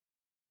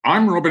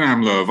I'm Robin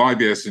Amler of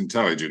IBS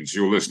Intelligence.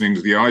 You're listening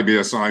to the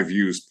IBS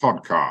iViews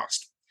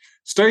podcast.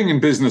 Staying in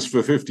business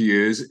for 50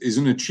 years is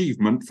an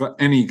achievement for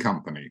any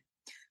company.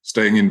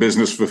 Staying in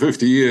business for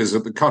 50 years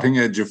at the cutting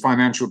edge of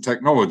financial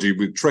technology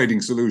with trading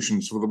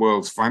solutions for the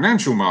world's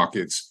financial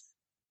markets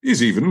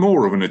is even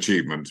more of an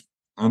achievement.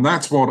 And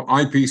that's what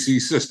IPC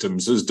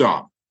Systems has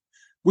done.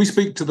 We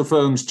speak to the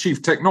firm's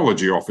Chief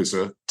Technology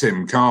Officer,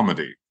 Tim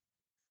Carmody.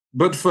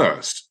 But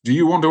first, do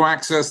you want to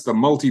access the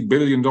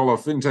multi-billion-dollar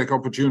FinTech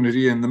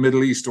opportunity in the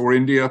Middle East or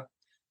India?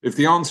 If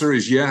the answer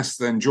is yes,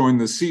 then join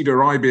the Cedar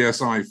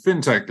IBSI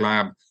FinTech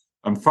Lab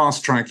and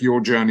fast-track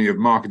your journey of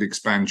market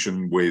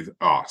expansion with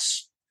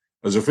us.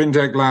 As a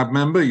FinTech Lab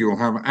member, you'll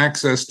have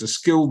access to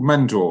skilled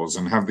mentors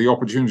and have the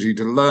opportunity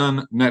to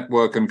learn,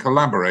 network, and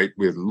collaborate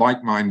with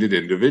like-minded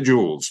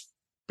individuals,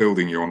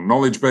 building your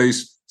knowledge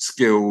base,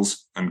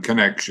 skills, and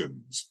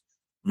connections.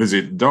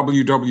 Visit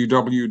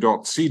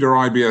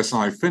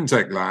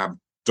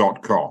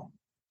www.cedaribsifintechlab.com.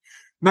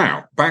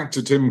 Now, back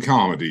to Tim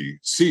Carmody,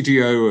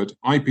 CTO at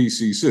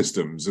IPC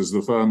Systems, as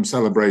the firm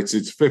celebrates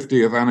its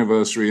 50th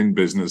anniversary in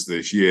business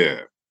this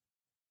year.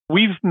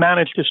 We've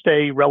managed to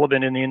stay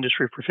relevant in the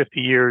industry for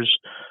 50 years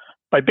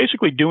by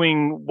basically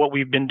doing what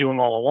we've been doing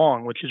all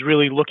along, which is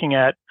really looking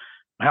at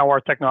how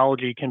our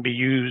technology can be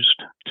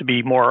used to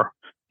be more,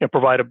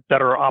 provide a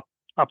better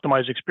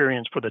optimized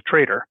experience for the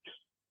trader.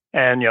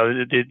 And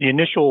the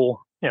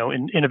initial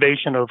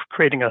innovation of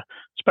creating a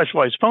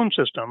specialized phone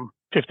system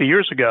 50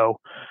 years ago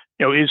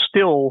is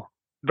still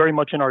very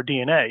much in our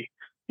DNA.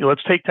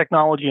 Let's take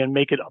technology and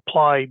make it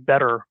apply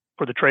better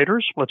for the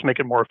traders. Let's make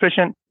it more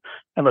efficient,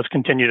 and let's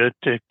continue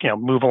to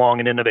move along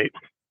and innovate.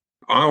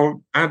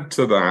 I'll add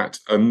to that,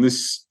 and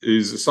this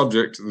is a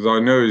subject that I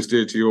know is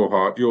dear to your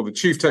heart. You're the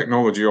Chief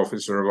Technology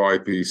Officer of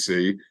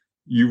IPC.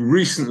 You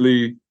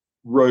recently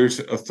wrote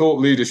a thought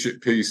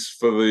leadership piece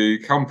for the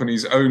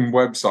company's own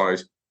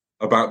website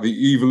about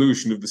the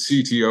evolution of the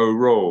CTO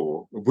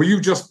role. Were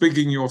you just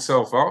bigging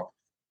yourself up?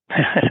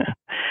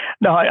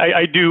 No,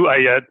 I do.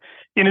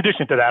 In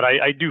addition to that,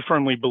 I do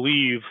firmly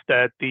believe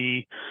that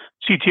the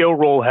CTO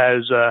role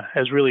has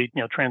really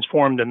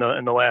transformed in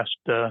the last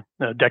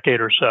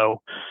decade or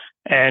so,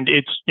 and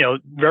it's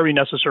very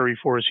necessary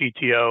for a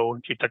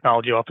CTO, Chief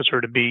Technology Officer,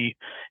 to be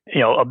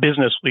a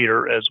business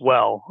leader as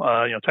well.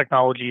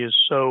 Technology is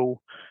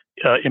so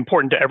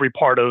important to every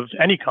part of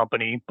any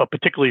company, but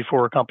particularly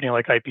for a company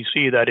like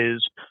IPC that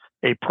is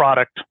a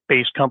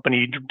product-based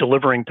company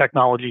delivering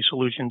technology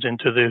solutions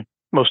into the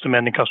most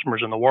demanding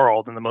customers in the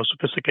world and the most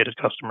sophisticated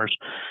customers.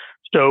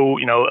 So,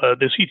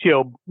 the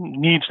CTO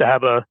needs to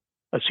have a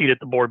seat at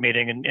the board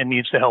meeting and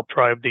needs to help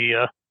drive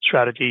the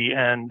strategy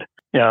and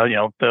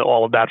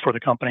all of that for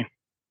the company.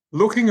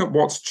 Looking at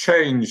what's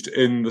changed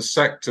in the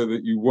sector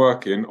that you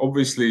work in,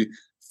 obviously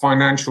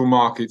financial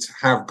markets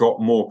have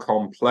got more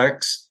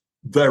complex.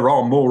 There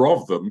are more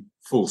of them,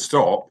 full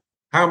stop.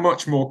 How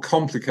much more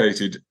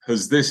complicated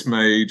has this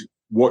made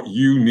what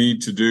you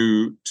need to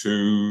do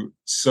to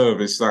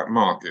service that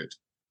market?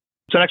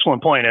 It's an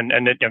excellent point,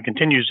 and it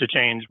continues to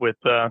change with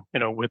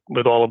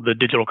all of the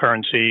digital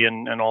currency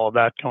and all of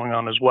that going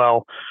on as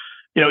well.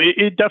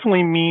 It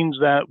definitely means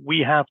that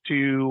we have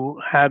to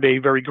have a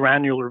very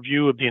granular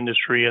view of the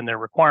industry and their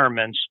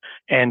requirements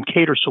and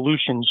cater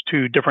solutions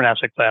to different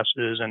asset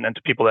classes and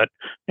to people that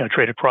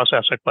trade across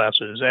asset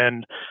classes.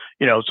 And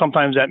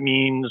sometimes that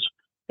means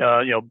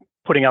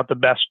putting out the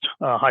best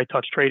high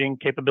touch trading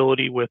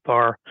capability with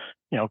our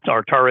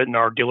turret and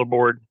our dealer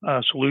board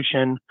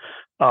solution.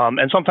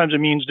 And sometimes it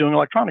means doing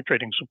electronic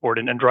trading support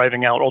and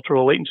driving out ultra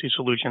low latency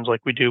solutions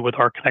like we do with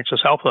our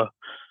Connexus Alpha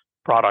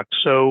product.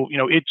 So,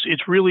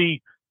 it's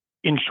really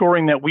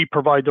ensuring that we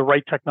provide the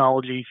right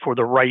technology for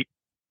the right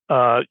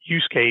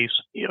use case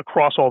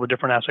across all the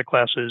different asset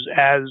classes.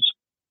 As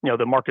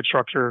the market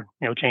structure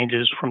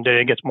changes from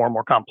day, it gets more and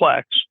more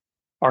complex.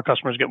 Our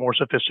customers get more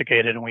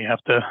sophisticated, and we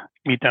have to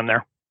meet them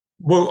there.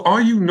 Well,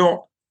 are you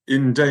not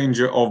in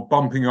danger of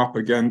bumping up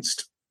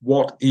against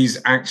what is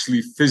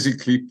actually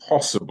physically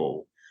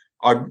possible?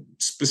 I'm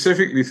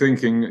specifically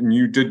thinking, and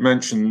you did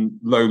mention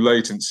low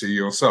latency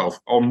yourself,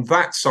 on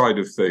that side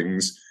of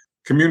things,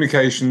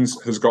 communications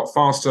has got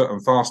faster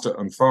and faster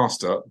and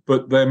faster,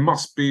 but there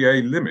must be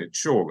a limit,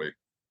 surely.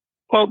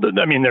 Well,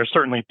 there's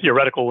certainly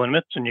theoretical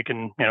limits, and you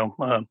can,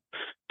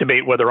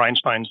 debate whether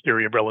Einstein's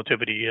theory of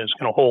relativity is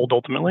going to hold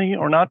ultimately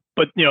or not.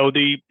 But,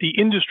 the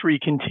industry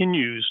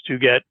continues to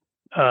get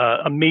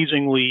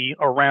amazingly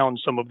around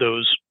some of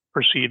those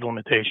perceived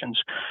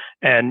limitations.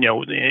 And,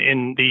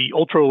 in the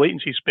ultra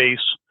latency space,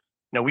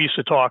 we used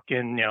to talk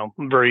in,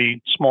 very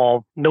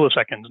small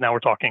milliseconds. Now we're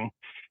talking,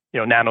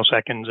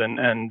 nanoseconds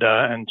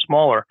and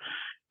smaller.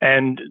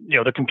 And,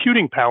 the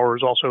computing power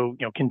is also,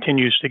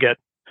 continues to get,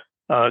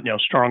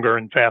 stronger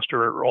and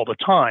faster all the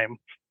time.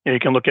 You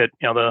can look at,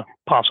 the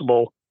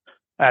possible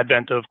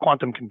advent of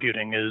quantum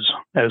computing as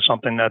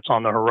something that's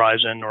on the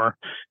horizon, or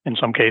in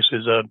some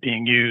cases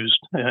being used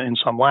in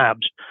some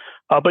labs.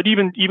 But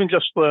even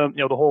just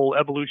the whole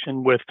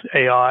evolution with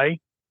AI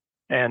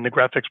and the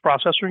graphics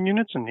processing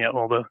units and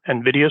all the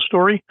NVIDIA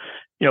story,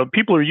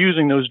 people are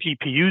using those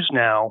GPUs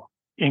now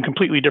in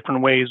completely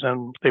different ways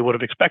than they would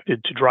have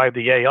expected to drive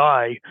the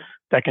AI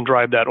that can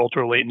drive that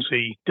ultra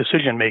latency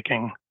decision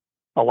making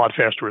a lot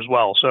faster as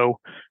well. So,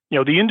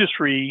 the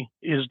industry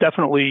is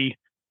definitely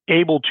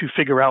able to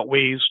figure out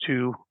ways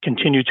to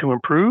continue to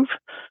improve,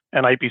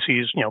 and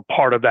IPC is,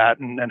 part of that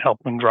and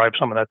helping drive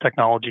some of that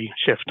technology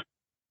shift.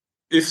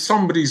 If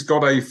somebody's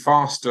got a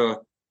faster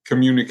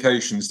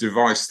communications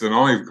device than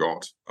I've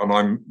got, and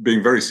I'm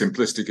being very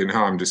simplistic in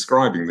how I'm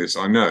describing this,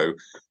 I know,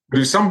 but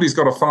if somebody's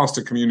got a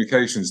faster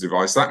communications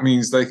device, that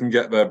means they can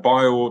get their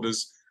buy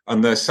orders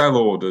and their sell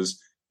orders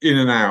in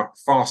and out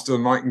faster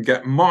than I can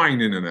get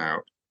mine in and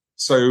out.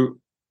 So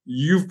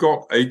you've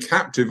got a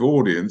captive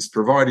audience,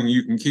 providing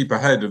you can keep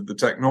ahead of the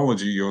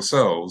technology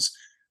yourselves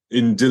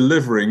in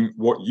delivering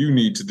what you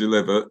need to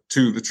deliver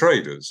to the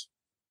traders.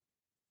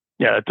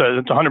 Yeah,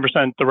 it's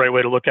 100% the right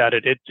way to look at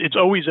it. It's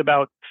always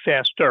about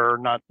faster,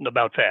 not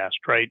about fast,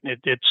 right?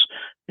 It's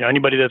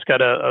anybody that's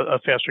got a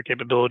faster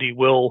capability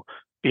will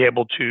be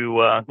able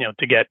to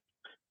to get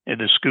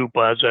the scoop,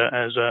 as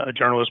a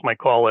journalist might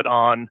call it,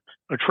 on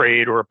a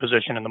trade or a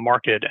position in the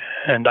market.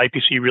 And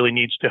IPC really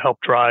needs to help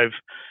drive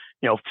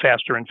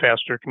faster and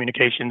faster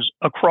communications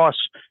across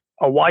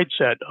a wide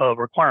set of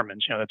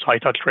requirements. That's high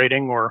touch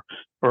trading or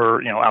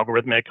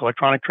algorithmic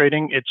electronic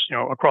trading. It's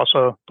across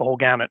the whole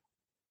gamut.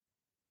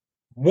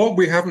 What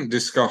we haven't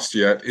discussed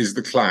yet is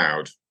the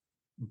cloud,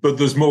 but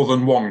there's more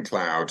than one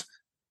cloud.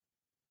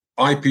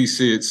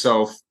 IPC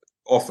itself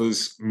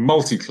offers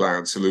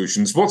multi-cloud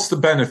solutions. What's the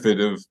benefit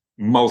of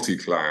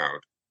multi-cloud?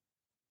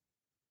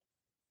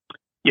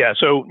 Yeah,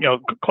 so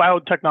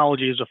cloud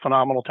technology is a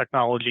phenomenal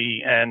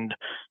technology, and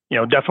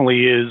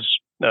definitely is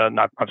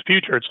not the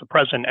future; it's the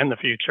present and the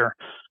future.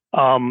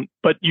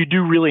 But you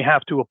do really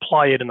have to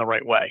apply it in the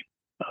right way.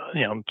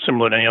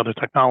 Similar to any other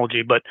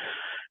technology, but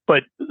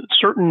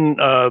certain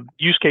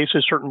use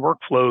cases, certain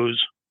workflows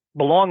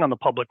belong on the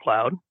public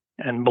cloud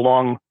and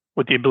belong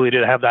with the ability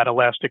to have that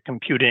elastic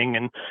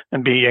computing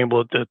and be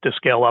able to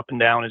scale up and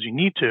down as you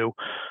need to,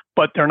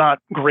 but they're not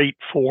great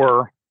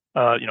for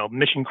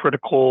mission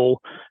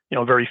critical,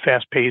 very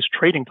fast paced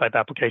trading type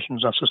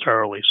applications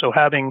necessarily. So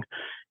having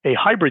a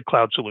hybrid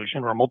cloud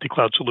solution or a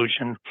multi-cloud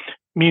solution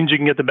means you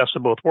can get the best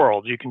of both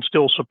worlds. You can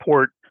still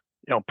support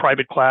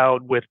private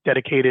cloud with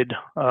dedicated,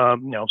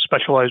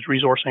 specialized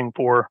resourcing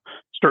for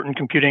certain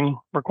computing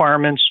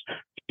requirements,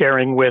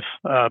 sharing with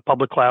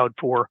public cloud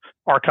for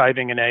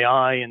archiving and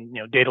AI and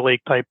data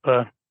lake type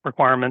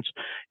requirements,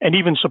 and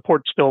even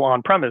support still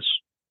on-premise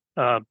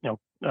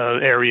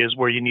areas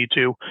where you need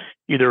to,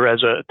 either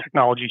as a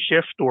technology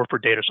shift or for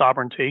data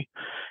sovereignty.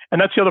 And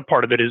that's the other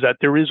part of it, is that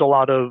there is a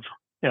lot of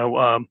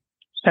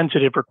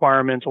sensitive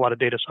requirements, a lot of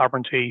data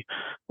sovereignty,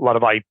 a lot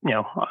of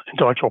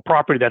intellectual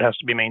property that has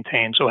to be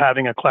maintained. So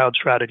having a cloud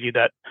strategy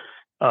that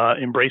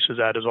embraces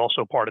that is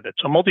also part of it.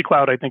 So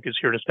multi-cloud, I think, is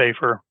here to stay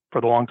for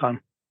the long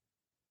time.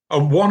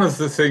 And one of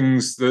the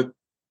things that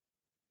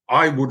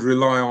I would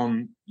rely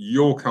on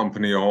your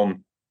company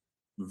on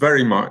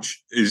very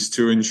much is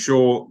to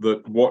ensure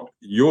that what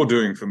you're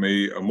doing for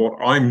me and what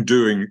I'm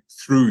doing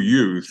through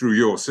you, through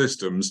your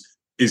systems,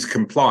 is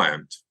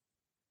compliant.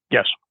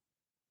 Yes,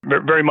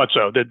 very much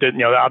so.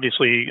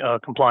 Obviously,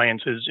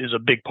 compliance is a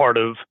big part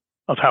of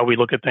how we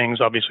look at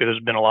things. Obviously, there's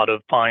been a lot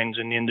of fines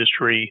in the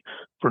industry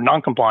for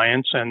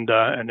non-compliance, and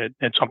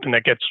it's something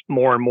that gets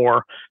more and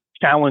more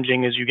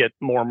challenging as you get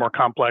more and more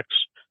complex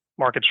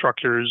market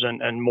structures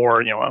and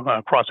more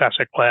cross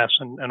asset class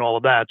and all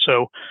of that.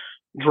 So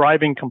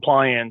driving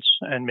compliance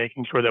and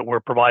making sure that we're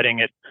providing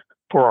it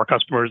for our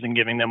customers and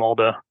giving them all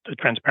the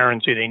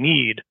transparency they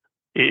need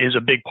is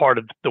a big part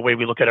of the way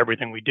we look at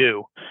everything we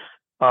do.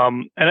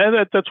 And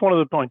that's one of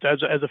the points.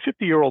 As a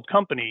 50-year-old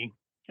company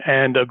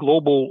and a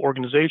global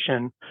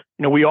organization,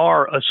 we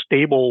are a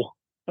stable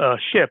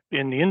ship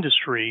in the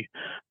industry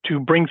to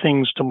bring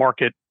things to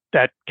market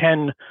that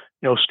can,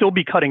 still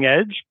be cutting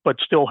edge, but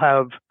still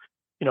have,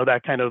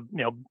 that kind of,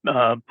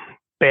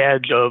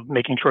 badge of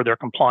making sure they're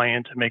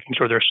compliant and making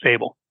sure they're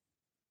stable.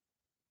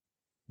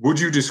 Would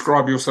you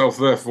describe yourself,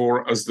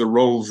 therefore, as the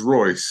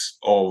Rolls-Royce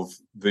of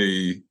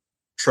the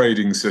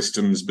trading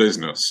systems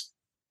business?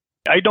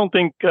 I don't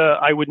think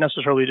I would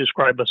necessarily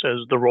describe us as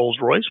the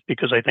Rolls-Royce,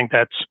 because I think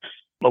that's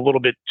a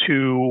little bit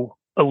too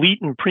elite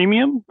and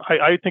premium.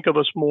 I think of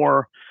us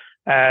more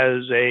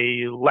as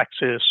a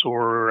Lexus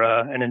or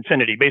an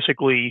Infiniti,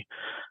 basically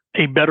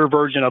a better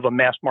version of a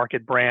mass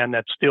market brand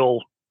that's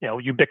still,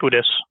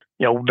 ubiquitous,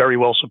 very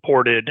well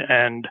supported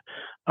and,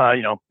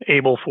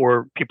 able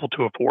for people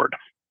to afford.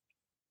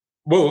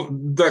 Well,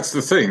 that's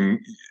the thing.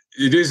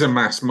 It is a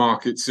mass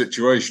market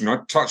situation. I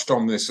touched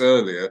on this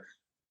earlier,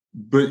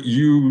 but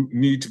you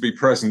need to be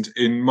present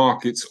in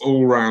markets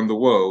all around the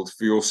world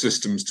for your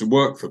systems to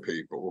work for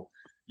people.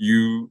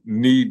 You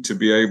need to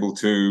be able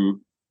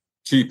to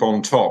keep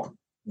on top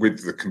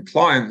with the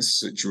compliance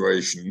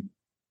situation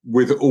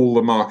with all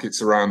the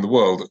markets around the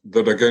world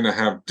that are going to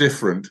have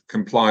different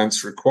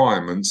compliance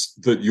requirements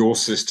that your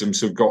systems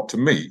have got to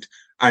meet.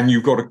 And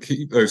you've got to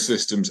keep those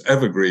systems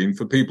evergreen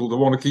for people to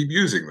want to keep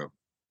using them.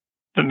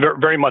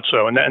 Very much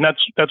so, and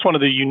that's one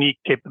of the unique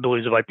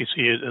capabilities of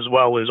IPC as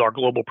well, is our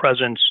global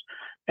presence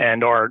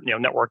and our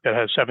network that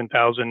has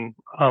 7,000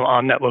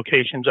 on-net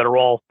locations that are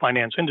all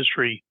finance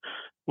industry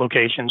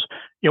locations.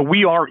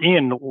 We are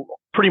in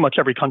pretty much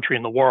every country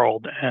in the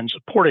world and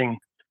supporting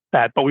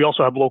that, but we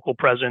also have local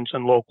presence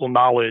and local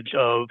knowledge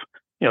of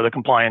the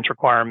compliance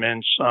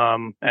requirements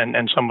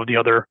and some of the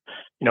other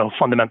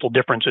fundamental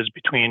differences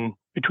between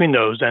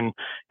those, and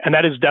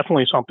that is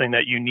definitely something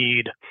that you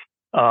need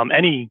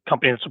any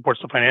company that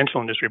supports the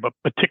financial industry, but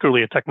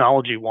particularly a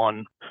technology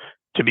one,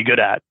 to be good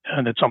at.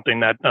 And it's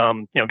something that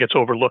gets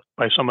overlooked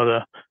by some of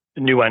the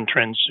new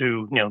entrants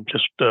who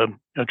just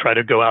try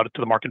to go out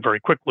to the market very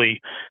quickly.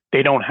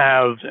 They don't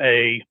have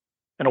an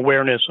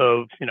awareness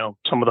of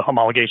some of the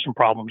homologation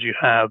problems you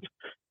have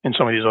in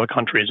some of these other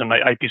countries, and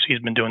IPC has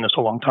been doing this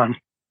a long time,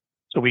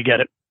 so we get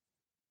it.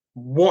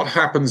 What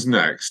happens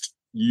next?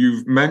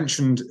 You've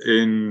mentioned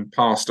in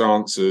past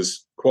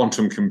answers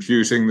quantum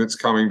computing that's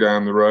coming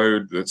down the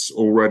road, that's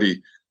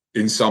already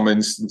in some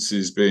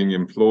instances being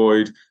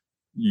employed.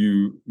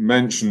 You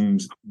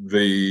mentioned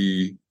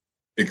the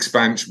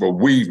expansion, well,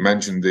 we've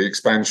mentioned the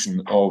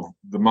expansion of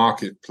the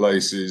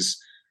marketplaces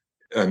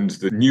and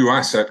the new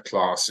asset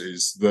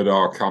classes that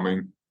are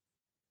coming.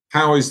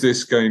 How is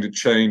this going to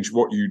change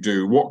what you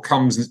do? What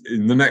comes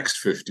in the next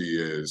 50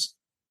 years?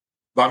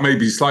 That may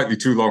be slightly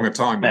too long a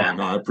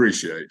timeline, I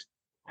appreciate.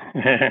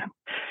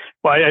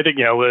 Well, I think,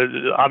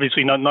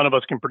 obviously none of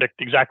us can predict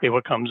exactly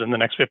what comes in the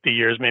next 50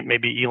 years.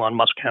 Maybe Elon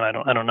Musk can, I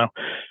don't know.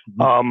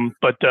 Mm-hmm.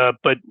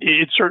 But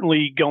it's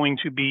certainly going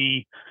to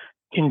be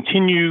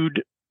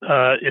continued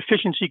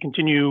efficiency,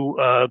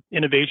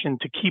 innovation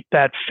to keep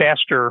that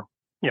faster,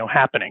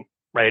 happening,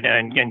 right?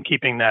 And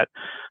keeping that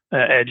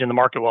edge in the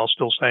market while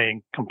still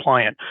staying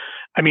compliant.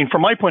 I mean,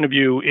 from my point of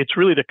view, it's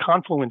really the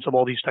confluence of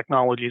all these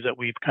technologies that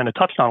we've kind of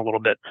touched on a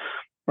little bit,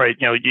 right?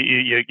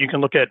 You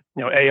can look at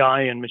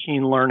AI and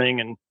machine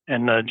learning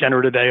and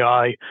generative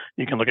AI.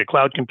 You can look at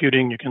cloud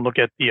computing. You can look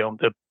at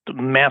the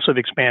massive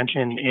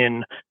expansion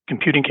in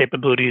computing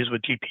capabilities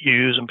with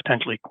GPUs and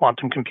potentially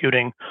quantum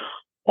computing.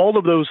 All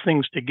of those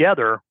things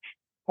together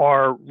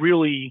are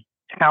really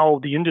how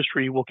the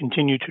industry will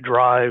continue to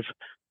drive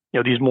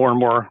these more and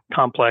more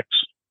complex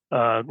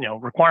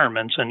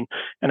requirements, and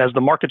as the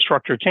market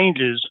structure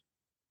changes,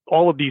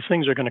 all of these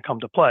things are going to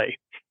come to play.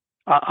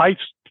 I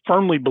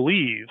firmly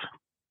believe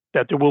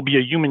that there will be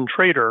a human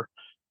trader,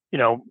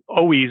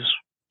 always,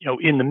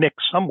 in the mix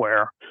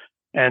somewhere.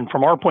 And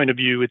from our point of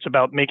view, it's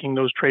about making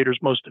those traders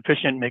most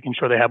efficient, making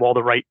sure they have all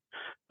the right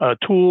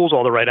tools,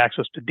 all the right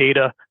access to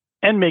data,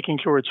 and making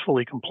sure it's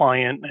fully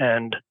compliant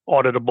and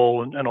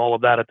auditable and all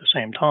of that at the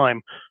same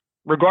time,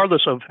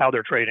 regardless of how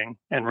they're trading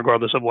and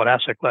regardless of what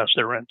asset class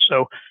they're in.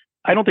 So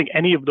I don't think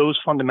any of those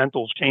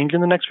fundamentals change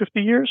in the next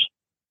 50 years.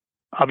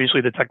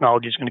 Obviously, the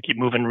technology is going to keep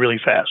moving really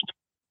fast.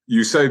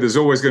 You say there's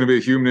always going to be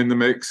a human in the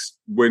mix.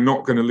 We're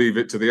not going to leave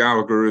it to the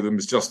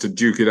algorithms just to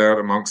duke it out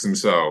amongst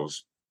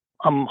themselves.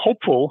 I'm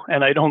hopeful,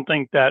 and I don't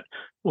think that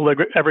we'll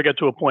ever get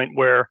to a point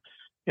where,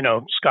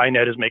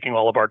 Skynet is making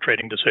all of our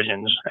trading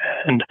decisions.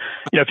 And,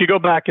 if you go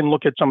back and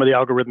look at some of the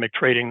algorithmic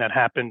trading that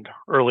happened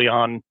early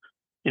on,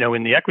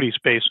 in the equity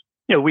space,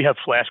 we have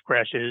flash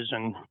crashes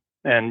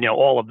and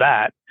all of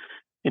that,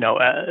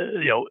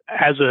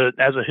 as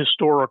a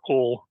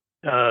historical,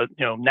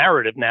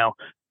 narrative now,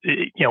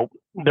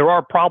 there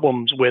are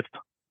problems with,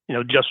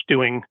 just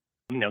doing,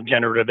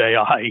 generative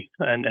AI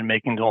and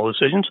making all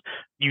decisions.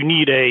 You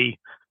need a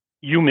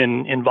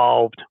human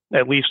involved,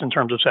 at least in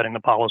terms of setting the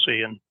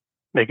policy and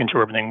making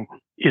sure everything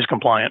is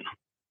compliant.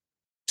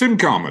 Tim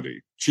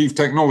Carmody, Chief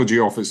Technology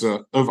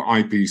Officer of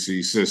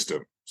IPC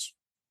Systems.